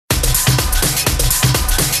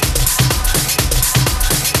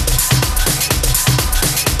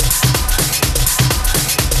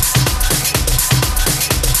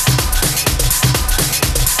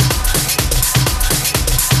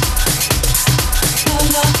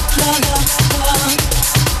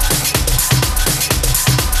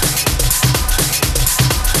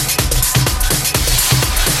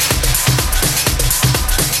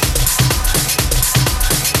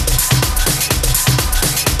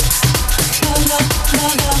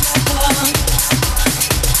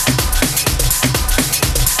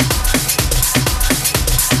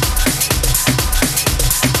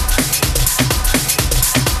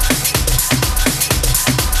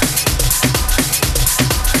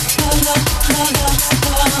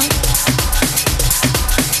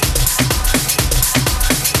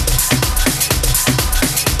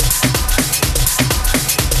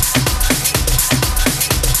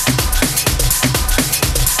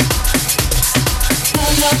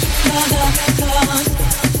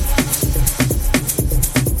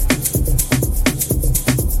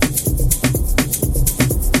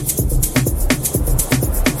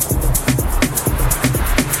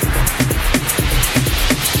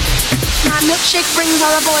Milkshake brings all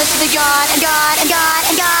the boys to the yard, and God, and God,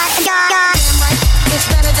 and God, and God, God. Damn right, it's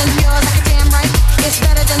better than yours, like a damn right. It's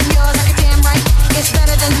better than yours, like a damn right. It's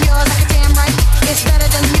better than yours, like a damn right. It's better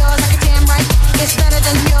than yours, like a damn right. It's better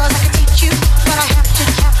than yours, I can teach you, but I have to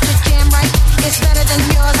jam right. It's better than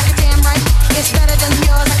yours, like a damn right. It's better than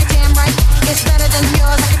yours, like a damn right. It's better than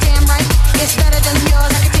yours, like a damn right. It's better than yours,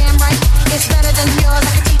 like a damn right. It's better than yours,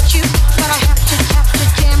 I can teach you, but I have to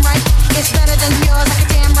jam right. It's better than yours, like a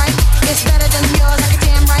damn right. It's better than yours, like a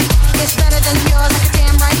damn right. It's better than yours, like a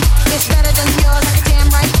damn right. It's better than yours, like a damn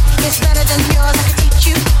right. It's better than yours, I can teach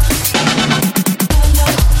you.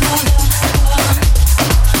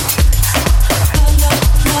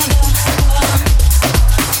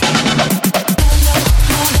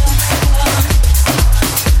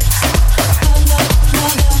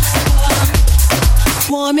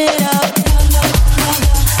 Warm it up.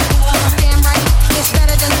 Damn right, it's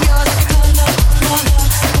better than yours. Damn right,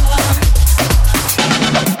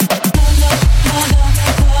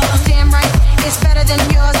 it's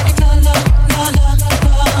better than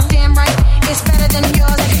yours. Damn right, it's better than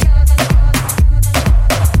yours.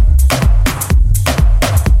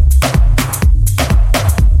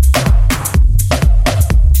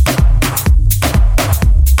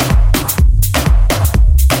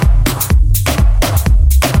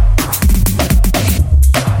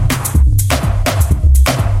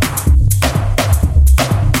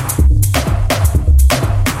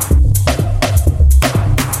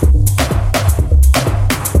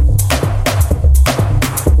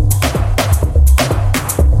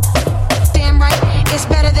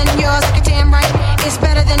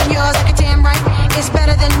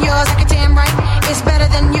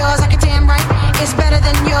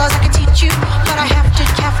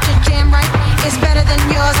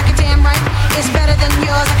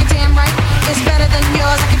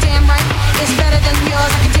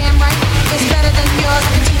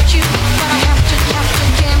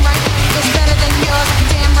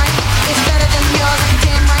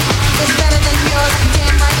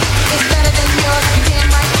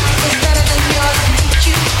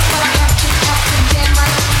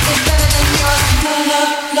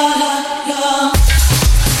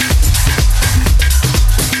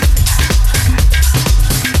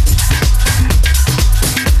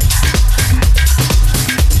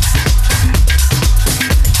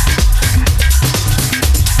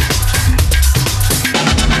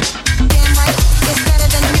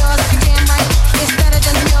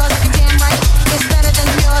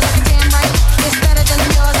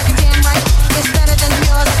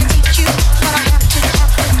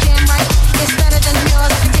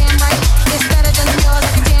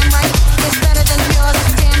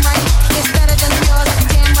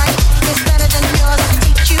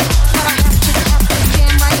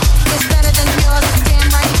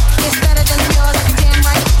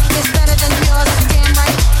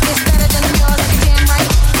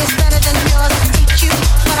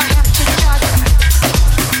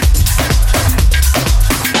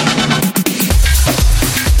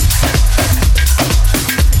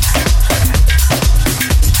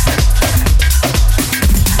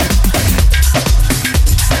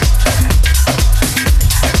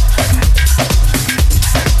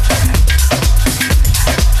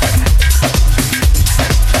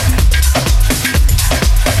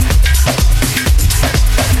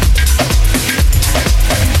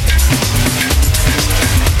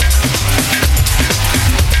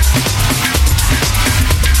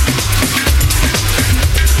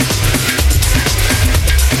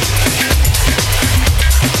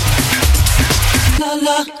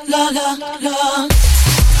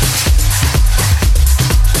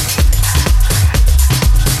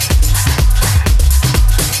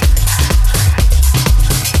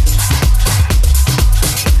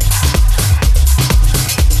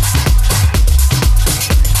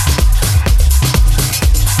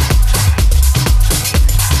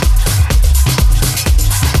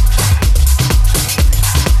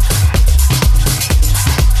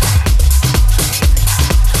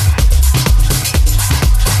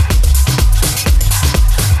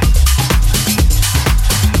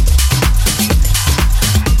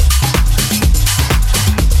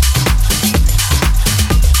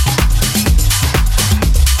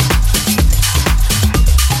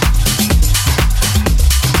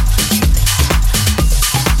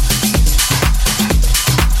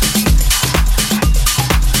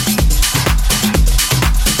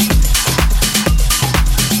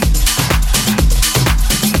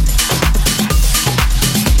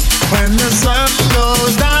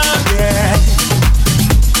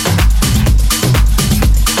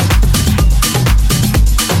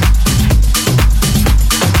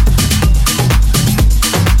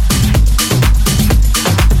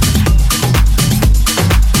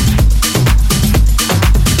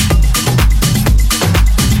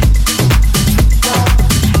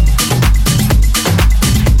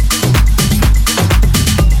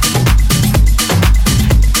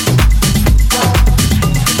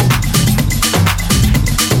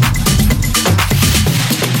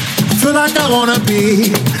 like I wanna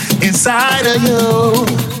be inside of you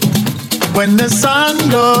when the sun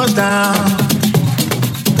goes down.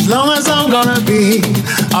 As long as I'm gonna be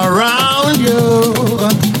around you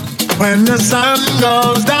when the sun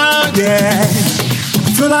goes down, yeah.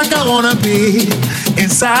 I feel like I wanna be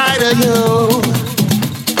inside of you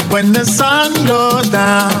when the sun goes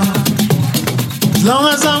down. As long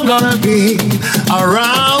as I'm gonna be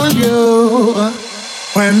around you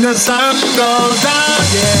when the sun goes down,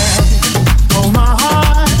 yeah. Oh, my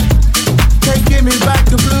heart, taking me back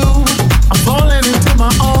to blue. I'm falling into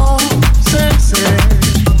my own senses.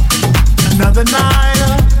 Another night,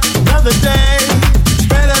 another day. It's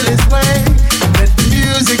better this way. Let the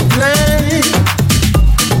music play.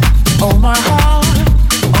 Oh, my heart,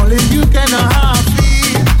 only you can know how I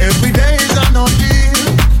feel. Every day is an ordeal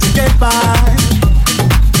to get by.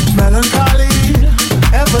 Melancholy,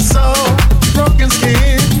 ever so broken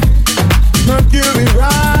skin, mercury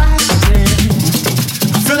rising.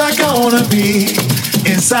 I feel like I wanna be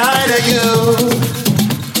inside of you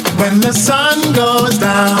when the sun goes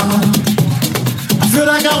down. I feel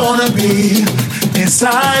like I wanna be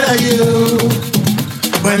inside of you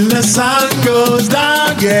when the sun goes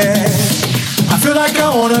down, yeah. I feel like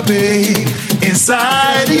I wanna be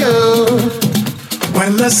inside of you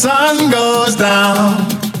when the sun goes down.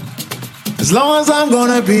 As long as I'm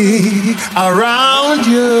gonna be around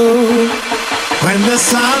you when the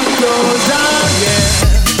sun goes down, yeah.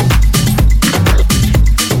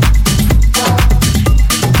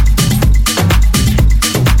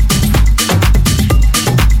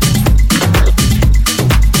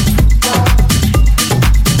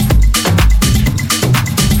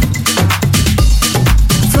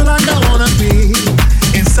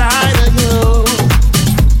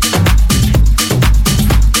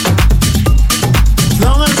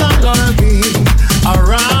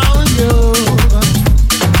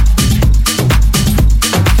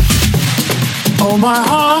 My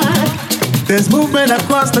heart, there's movement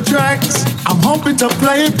across the tracks. I'm hoping to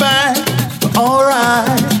play it back, but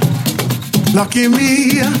alright. Lucky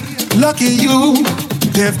me, lucky you,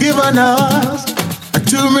 they've given us a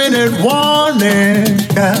 2-minute warning.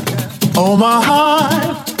 Yeah. Oh, my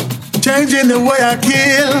heart, changing the way I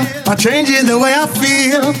kill, changing the way I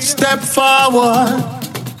feel. Step forward,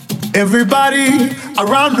 everybody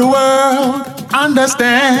around the world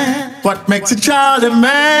understand what makes a child a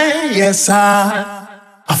man. Yes,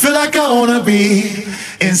 I feel like I wanna be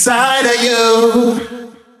inside of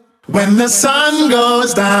you when the sun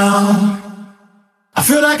goes down. I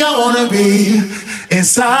feel like I wanna be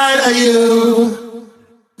inside of you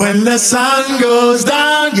when the sun goes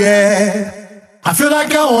down, yeah. I feel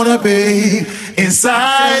like I wanna be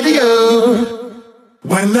inside of you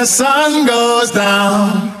when the sun goes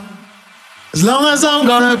down. As long as I'm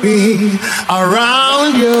gonna be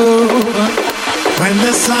around you when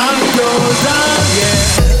the sun goes down, yeah.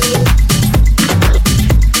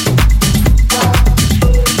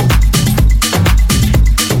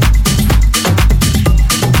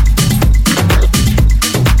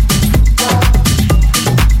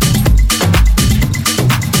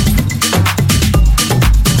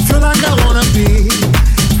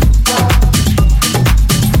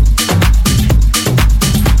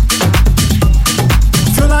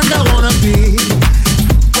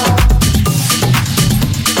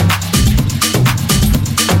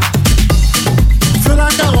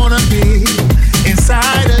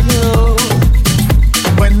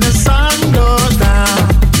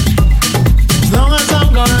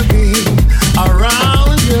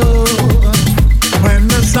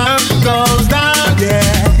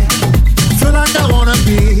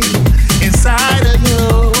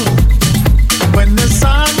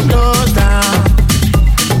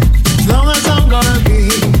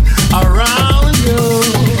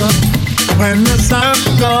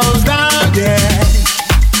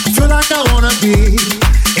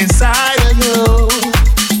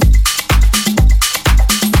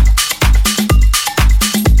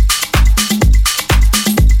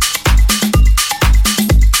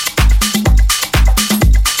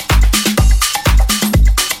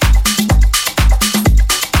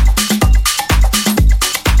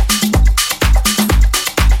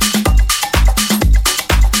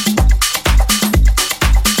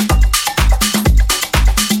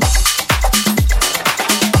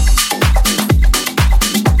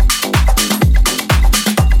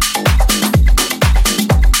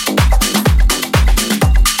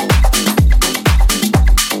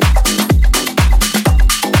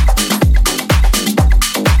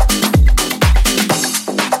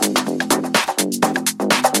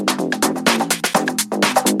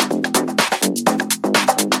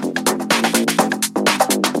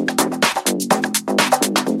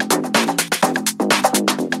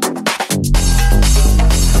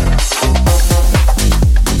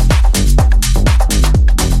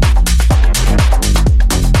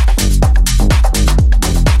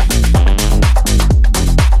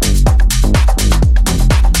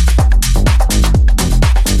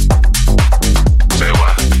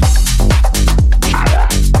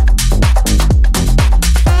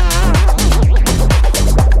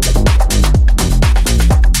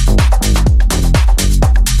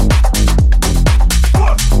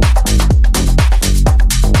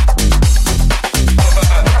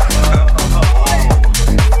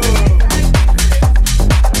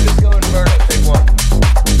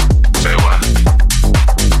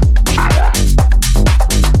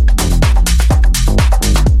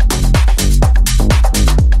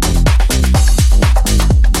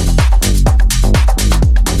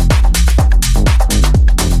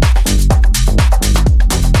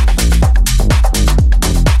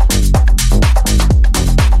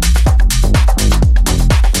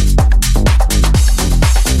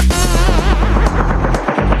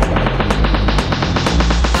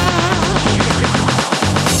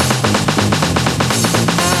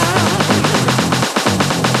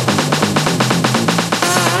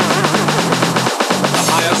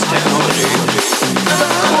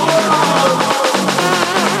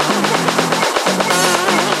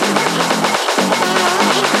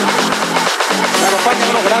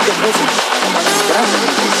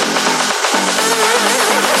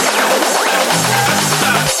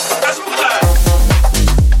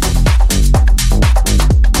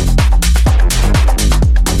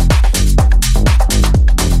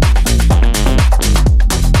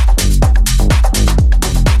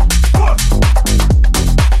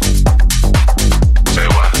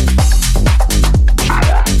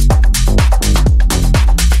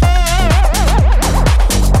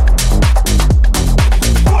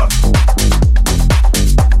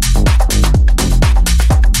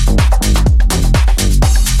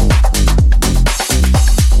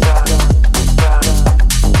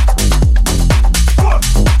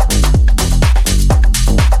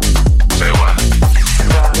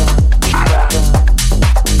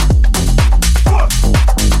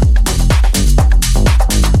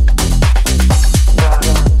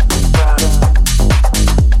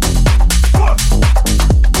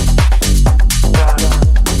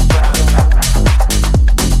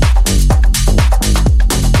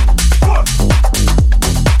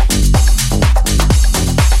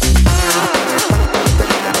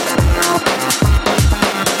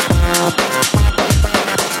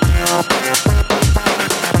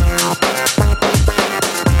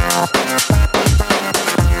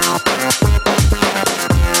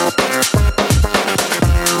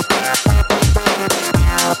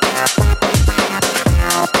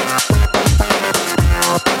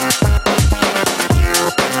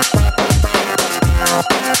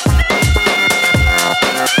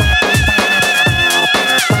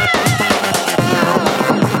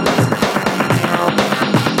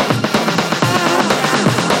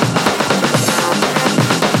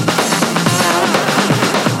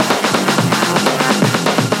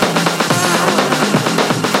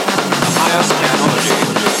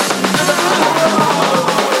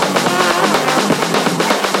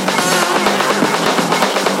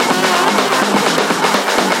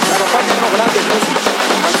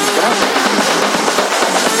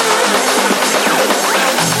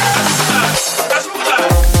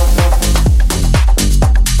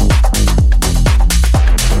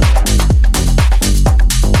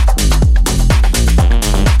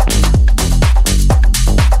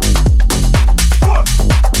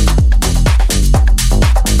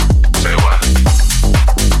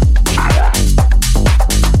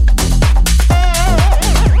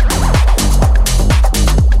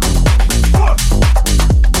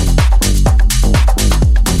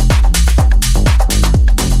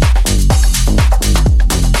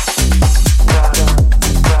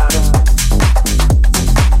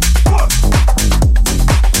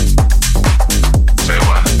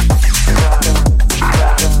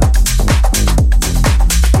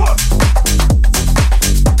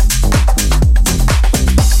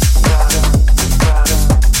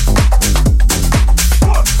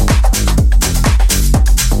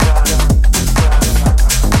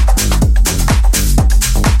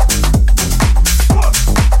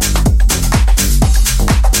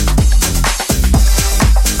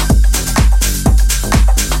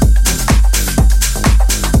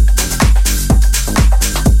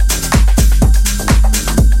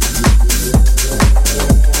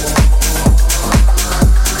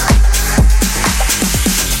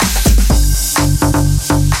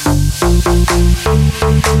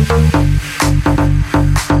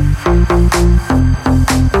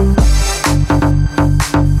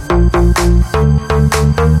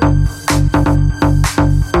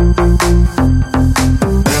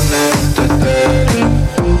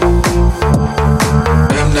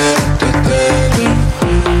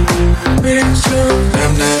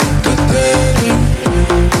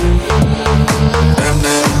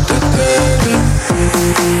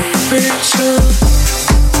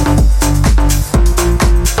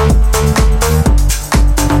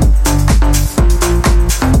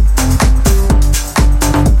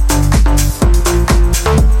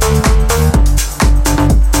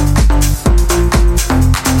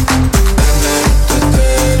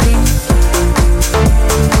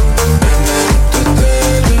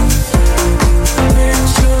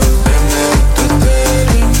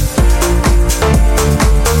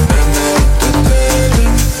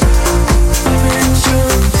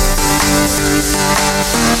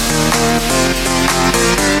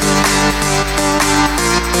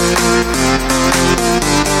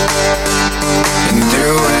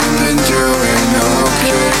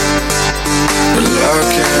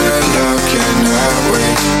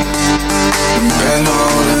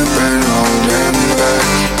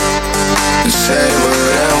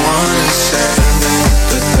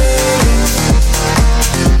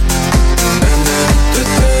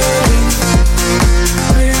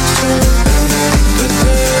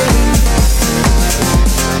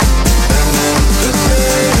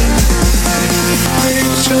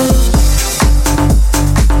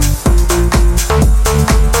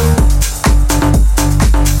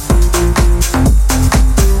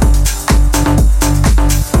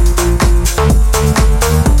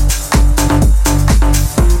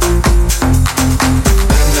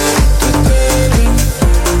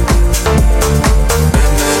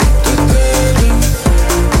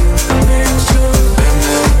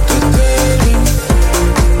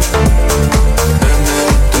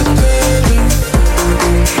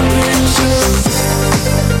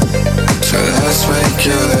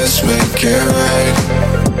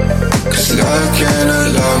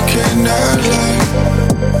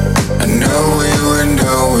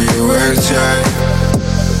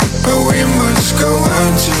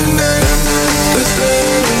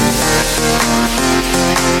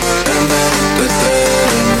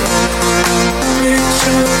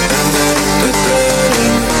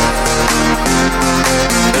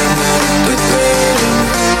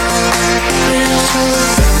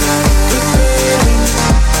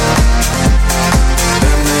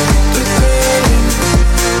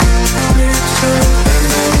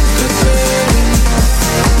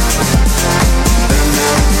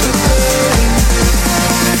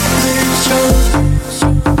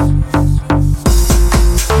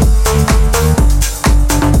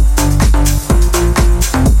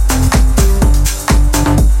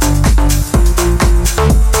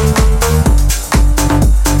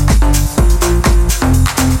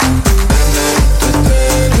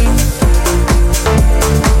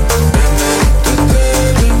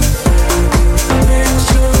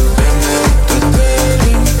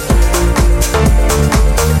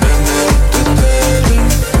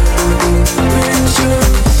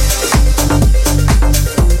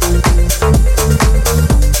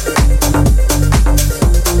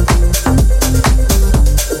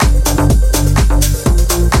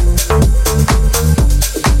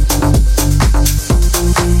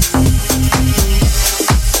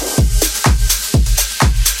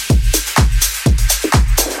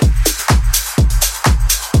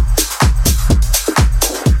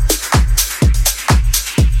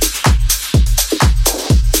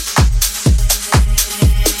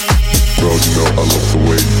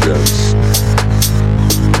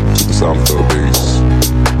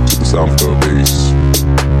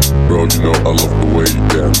 I love the way you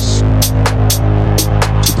dance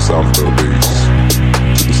to the sound of the bass,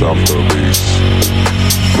 to the sound of the bass.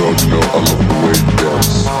 Girl, you know I love the way you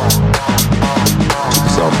dance to the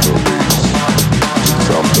sound of the bass, to the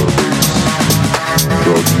sound of the bass.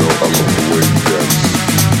 Girl, you know I love the way you dance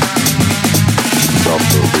to the sound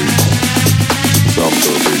of the bass, to the sound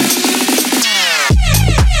of the bass.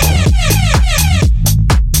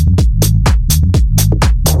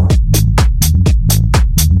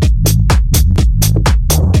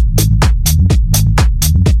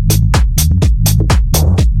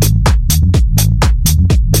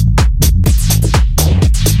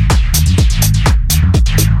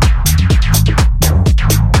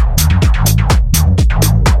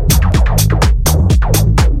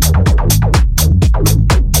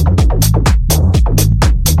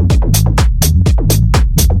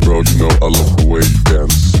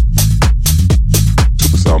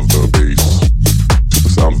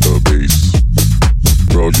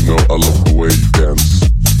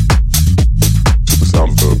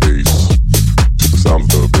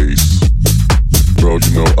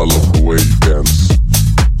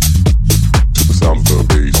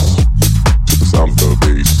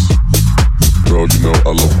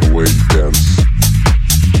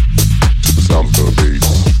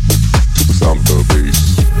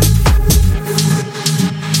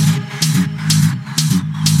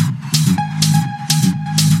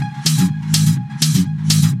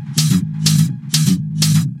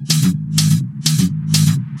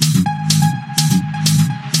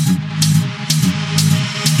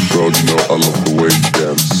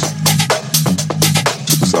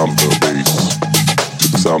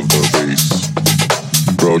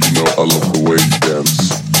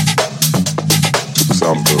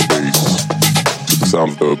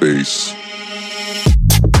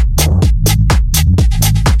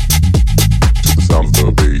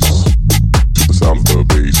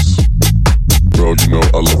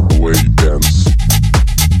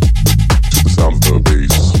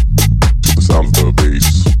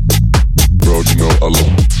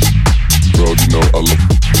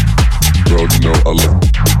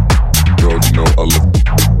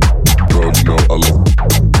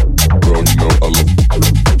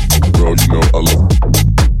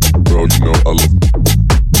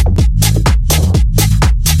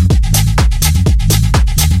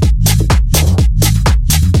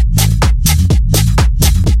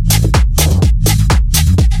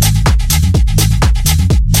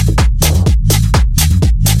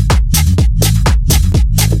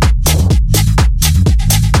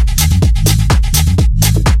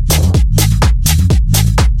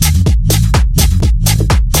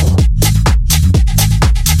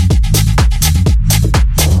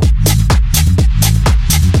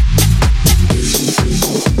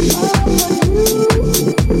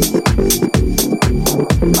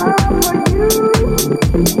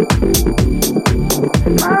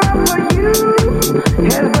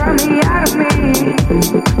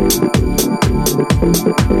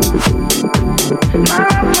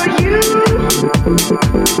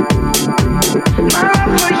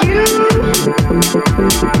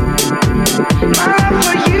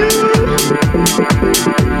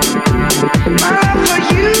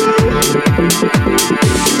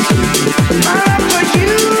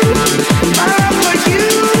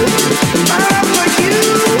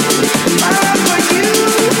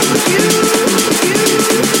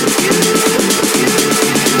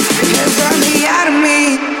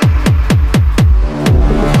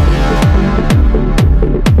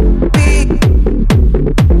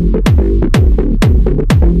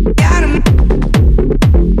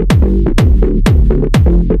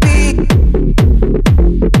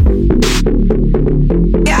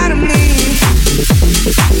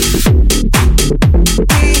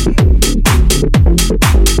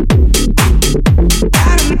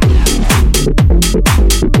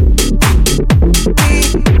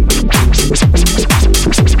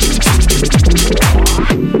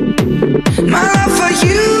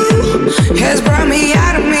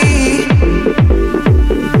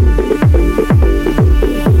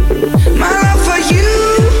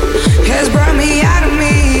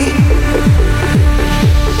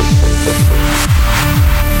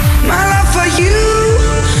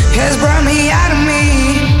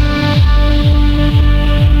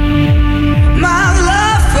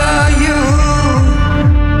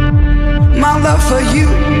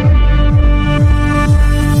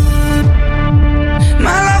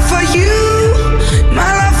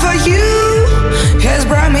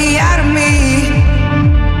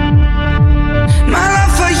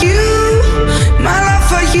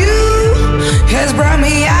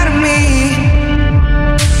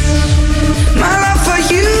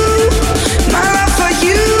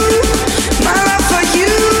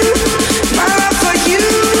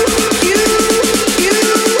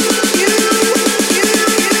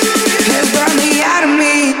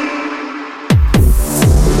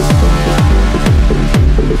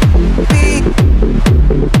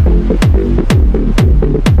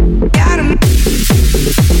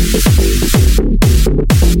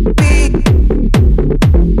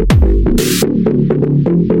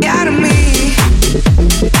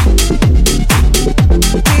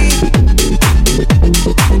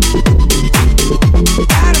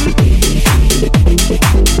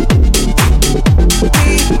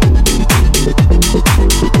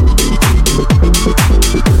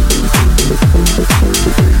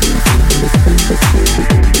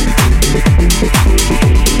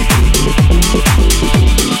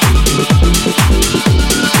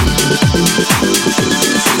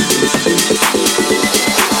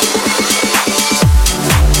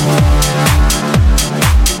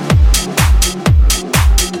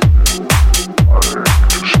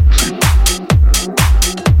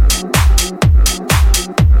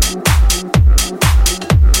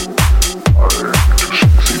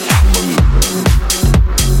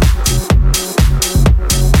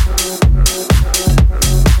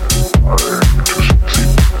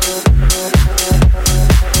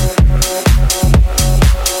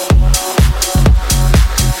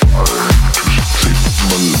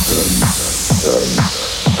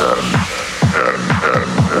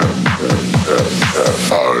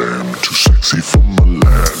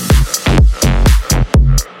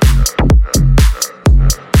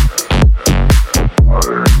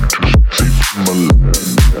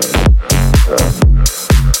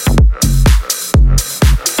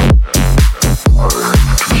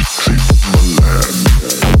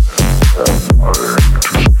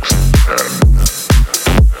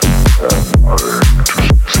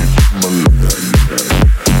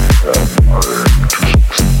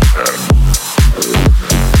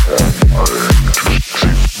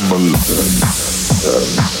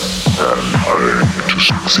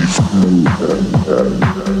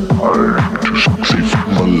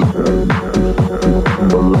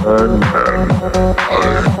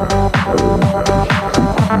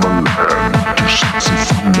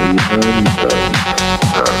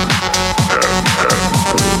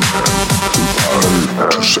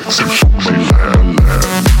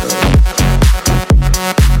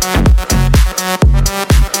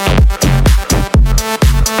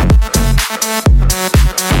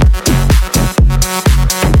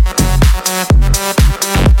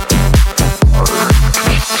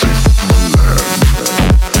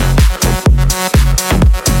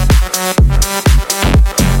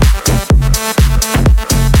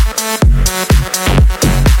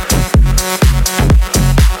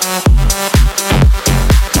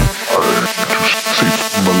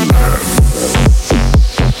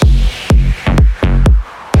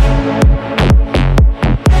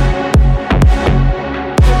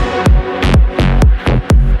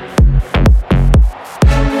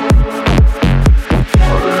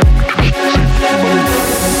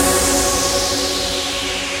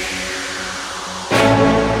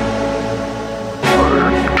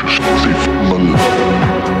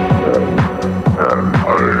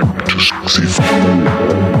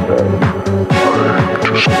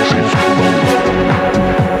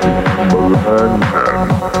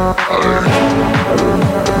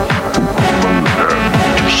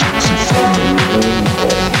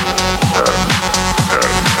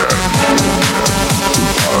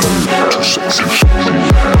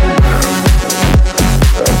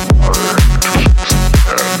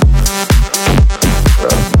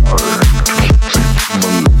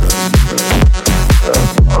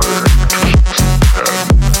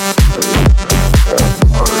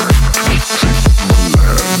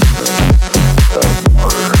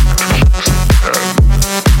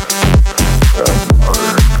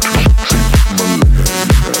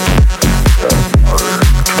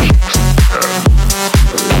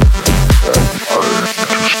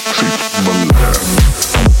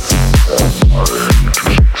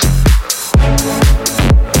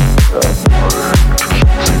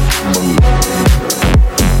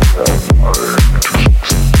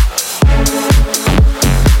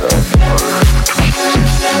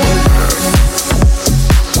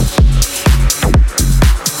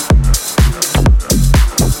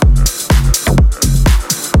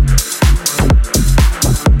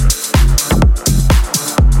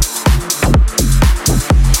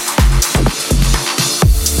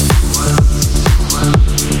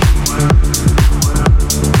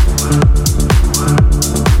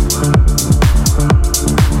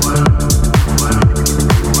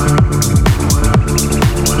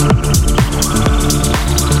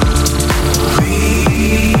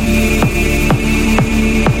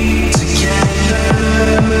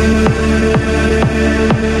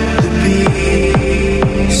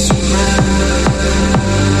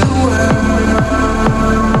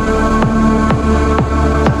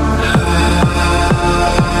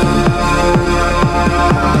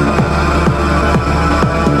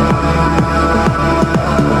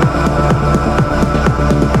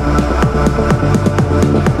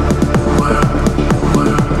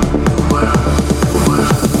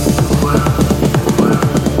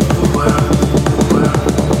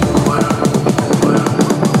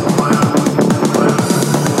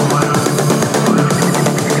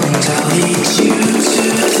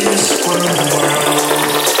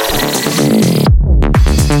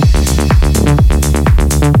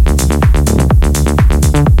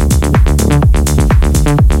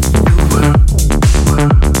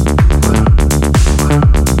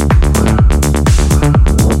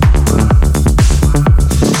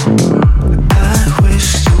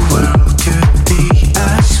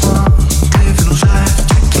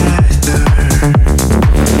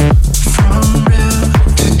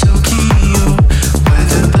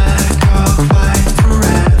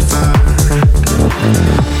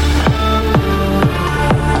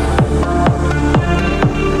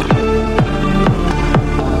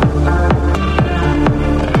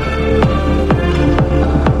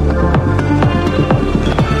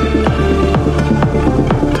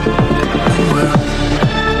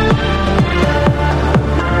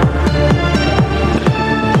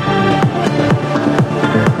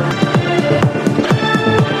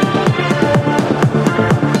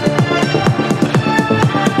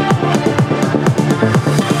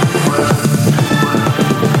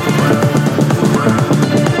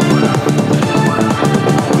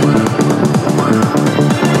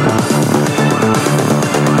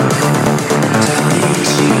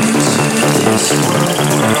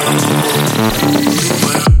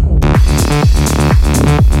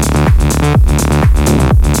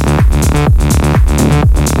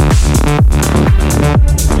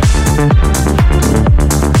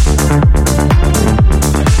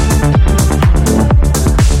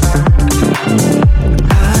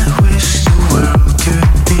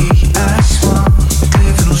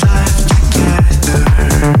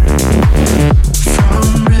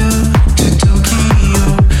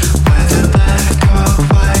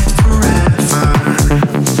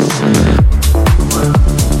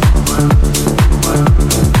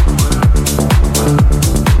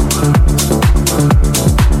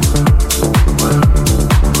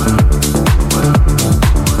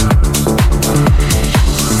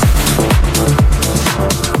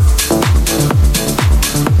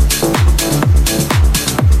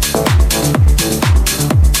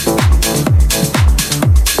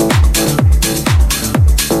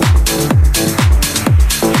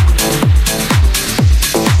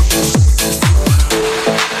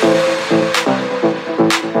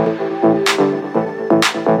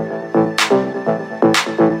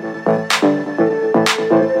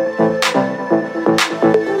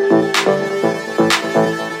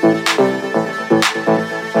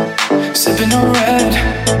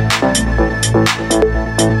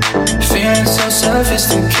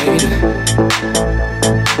 sophisticated.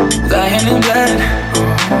 Lying in bed,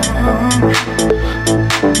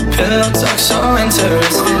 pillow talk so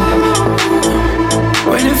interested.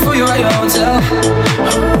 Waiting for you at your hotel.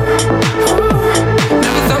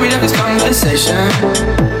 Never thought we'd have this conversation.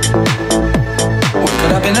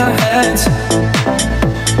 Woke up in our heads,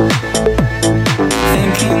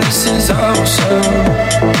 thinking this is all so.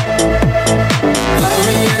 Are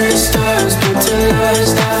we in the stars, but to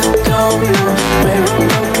last? I don't know. We're on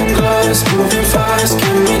broken glass, moving fast.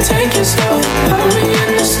 Can we take it slow? Are we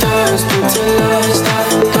in the stars, but to last? I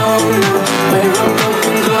don't know. We're on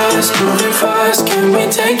broken glass, moving fast. Can we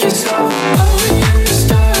take it slow? Are we in the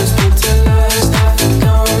stars, but to last? I don't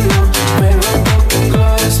know. We're on broken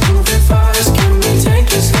glass, moving fast. Can we take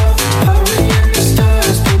it slow? Are we in the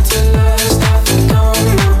stars, but to last? I don't know.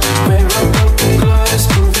 We're on broken glass,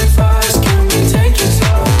 moving fast. Can we take it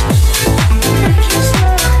slow?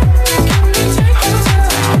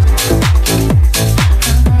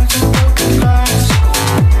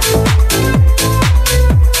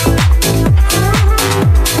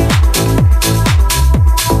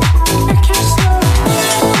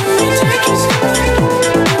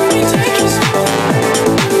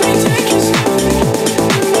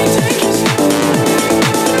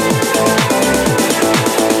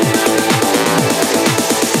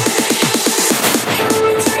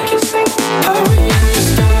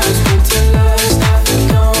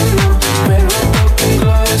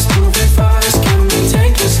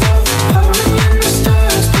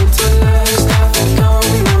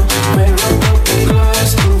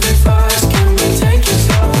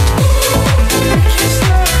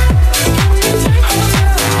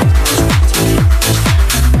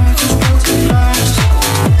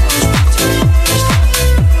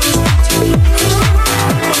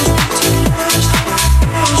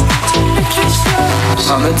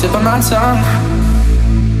 On the tip of my tongue,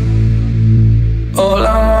 all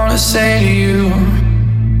I wanna say to you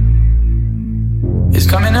is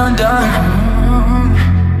coming undone.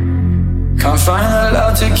 Can't find the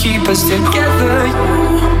love to keep us together.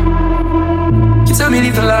 You tell me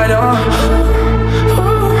leave the light on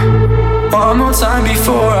one more time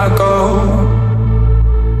before I go.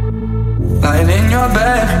 Lying in your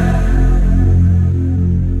bed,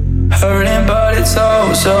 hurting but it's so.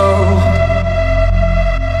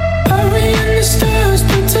 Are we in the stars,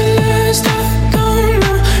 but to last? I don't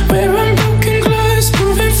know. We're on broken glass,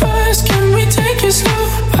 moving fast. Can we take it slow?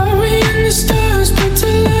 Are we in the stars, but to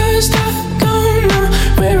last? I don't know.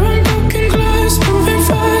 We're on broken glass, moving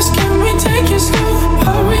fast. Can we take it slow?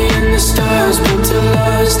 Are we in the stars, but to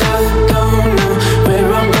last? I don't know.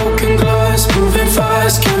 We're on broken glass, moving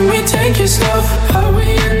fast. Can we take it slow? Are we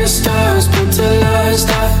in the stars, but to last?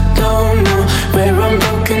 I don't know. We're on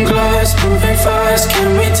broken glass, moving fast.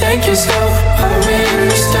 Can we take it slow? Are we in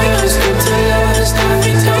the stars, but to last? I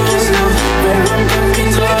don't know. We're on broken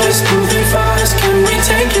glass, moving fast. Can we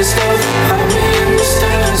take it slow? Are we in the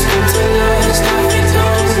stars, but to last? I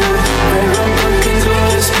don't know. We're on broken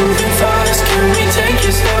glass, moving fast. Can we take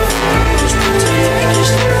it slow?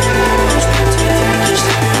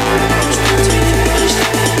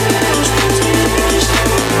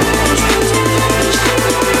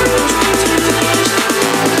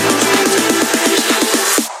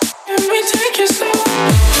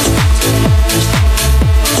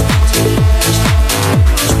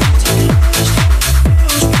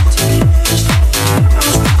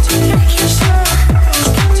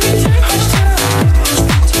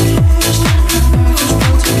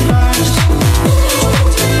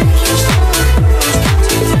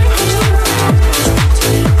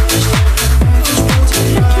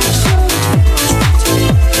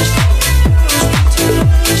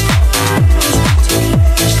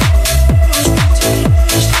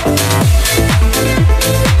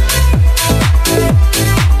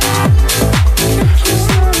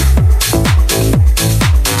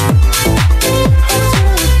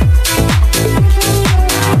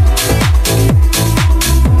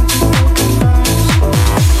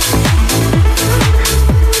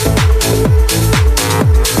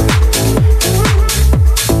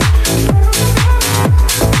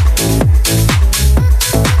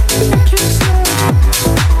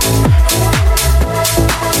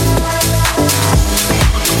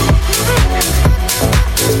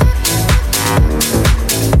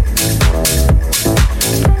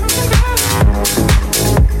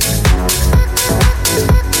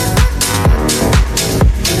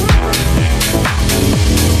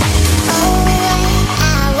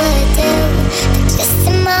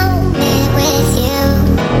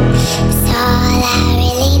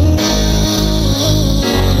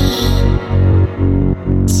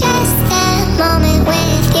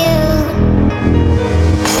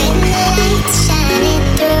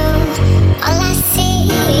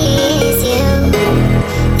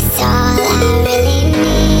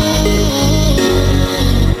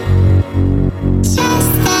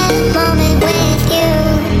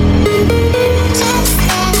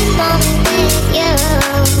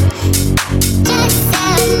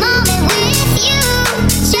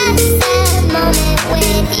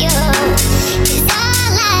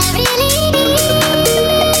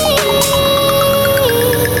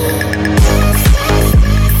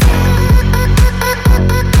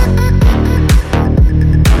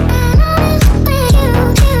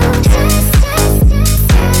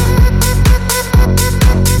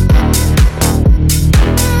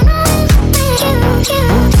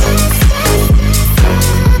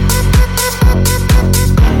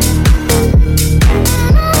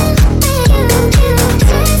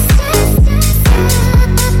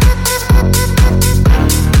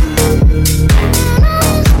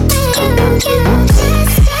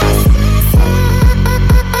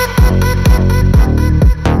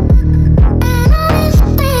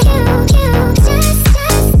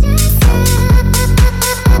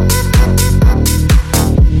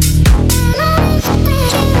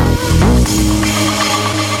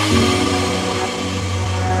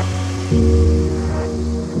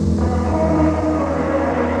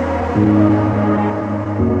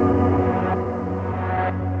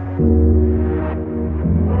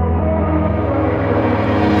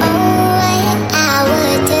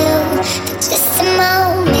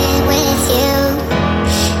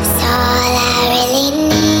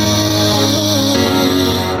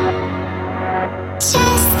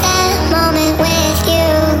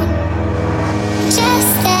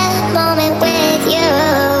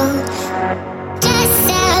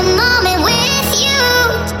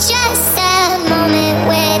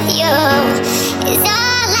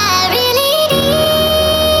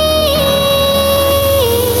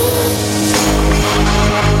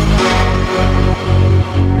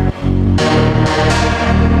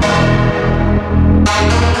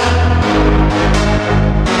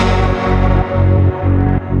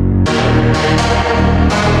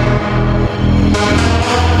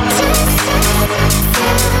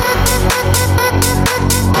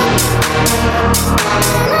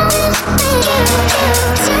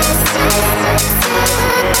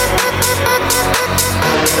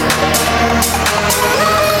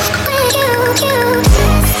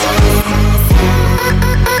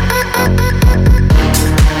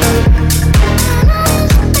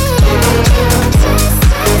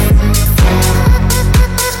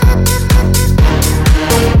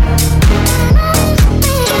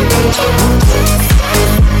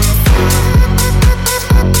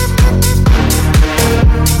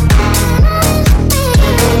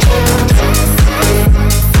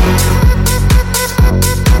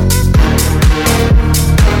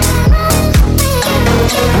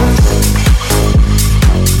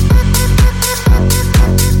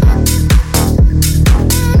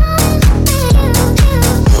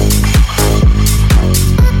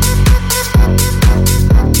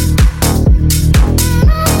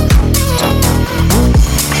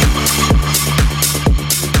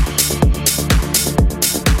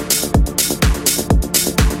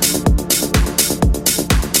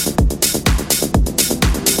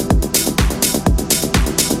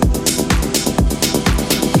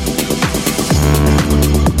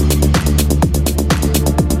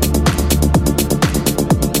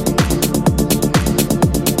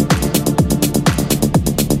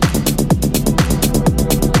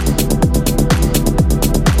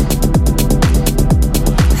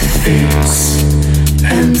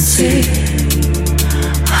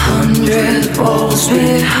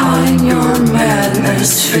 behind your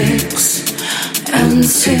madness, fix and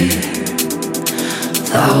see.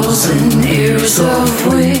 1,000 years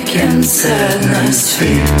of weekend sadness,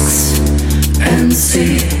 fix and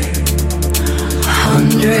see.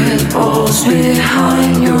 100 balls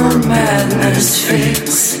behind your madness,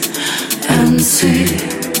 fix and see.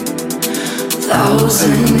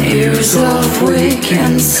 1,000 years of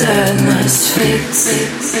weekend sadness, fix.